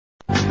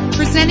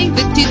Presenting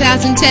the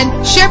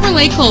 2010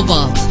 Chevrolet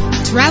Cobalt.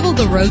 Travel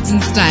the roads in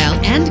style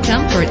and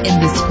comfort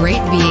in this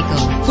great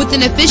vehicle with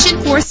an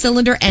efficient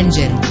 4-cylinder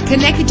engine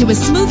connected to a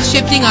smooth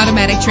shifting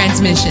automatic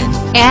transmission.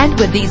 And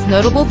with these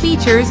notable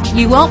features,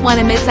 you won't want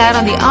to miss out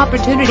on the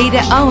opportunity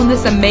to own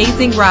this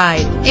amazing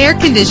ride. Air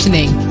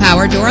conditioning,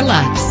 power door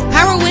locks,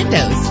 power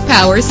windows,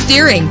 power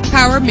steering,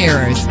 power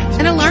mirrors,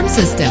 an alarm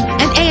system,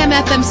 an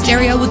AM/FM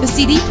stereo with a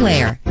CD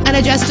player, an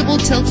adjustable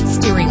tilt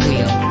steering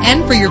wheel.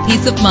 And for your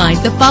peace of mind,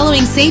 the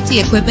following safety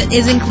equipment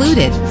is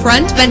included: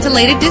 front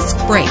ventilated disc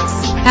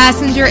brakes,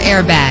 passenger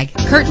airbag,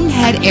 curtain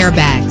head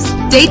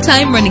airbags,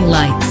 daytime running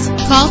lights.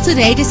 Call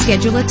today to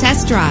schedule a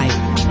test drive.